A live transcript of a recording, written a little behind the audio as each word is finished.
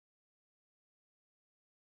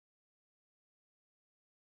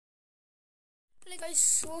Hello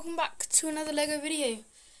guys, welcome back to another Lego video.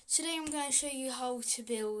 Today I'm going to show you how to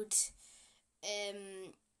build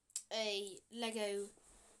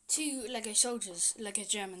two Lego soldiers, Lego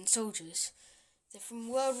German soldiers. They're from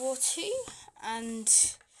World War II, and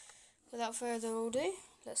without further ado,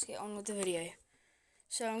 let's get on with the video.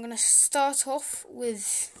 So I'm going to start off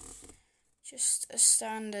with just a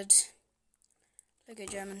standard Lego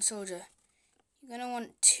German soldier. You're going to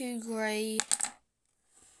want two grey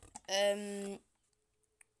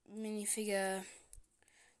minifigure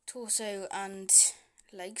torso and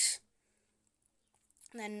legs,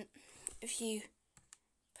 and then if you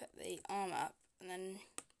put the arm up and then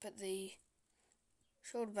put the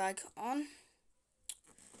shoulder bag on,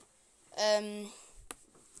 there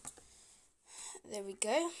we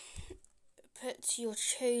go. Put your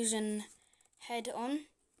chosen head on.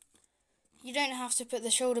 You don't have to put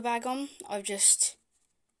the shoulder bag on, I've just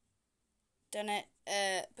done it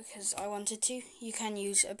because I wanted to. You can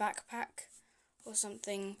use a backpack or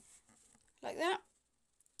something like that.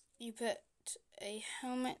 You put a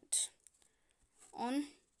helmet on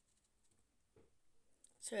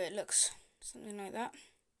so it looks something like that,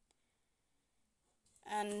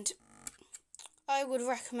 and I would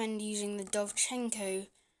recommend using the Dovchenko,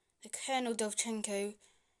 the Colonel Dovchenko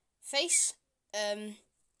face. We're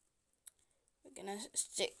gonna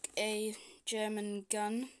stick a German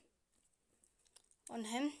gun on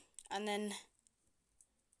him, and then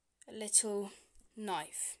a little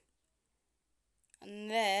knife, and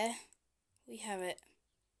there we have it,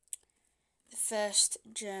 the first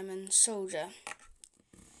German soldier.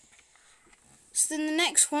 So then the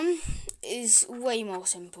next one is way more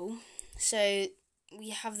simple. So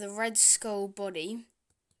we have the Red Skull body.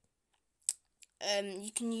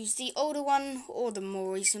 You can use the older one or the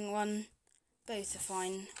more recent one, both are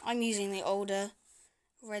fine. I'm using the older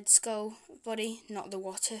Red Skull body, not the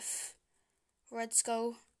What If Red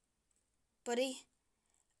Skull body.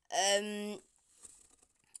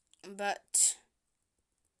 But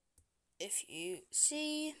if you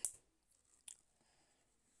see,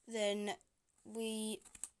 then we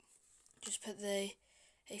just put a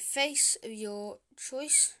face of your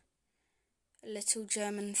choice, a little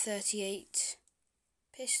German 38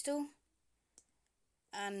 pistol,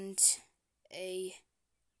 and a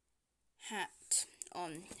hat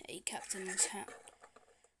on, a captain's hat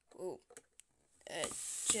or a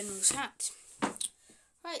general's hat.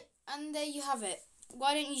 Right, and there you have it.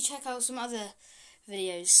 Why don't you check out some other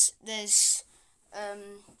videos? There's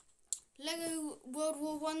Lego World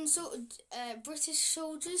War One British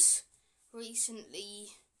soldiers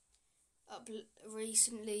recently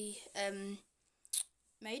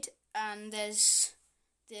made, and there's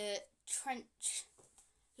the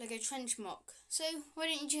Lego trench mock. So why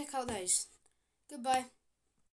don't you check out those? Goodbye.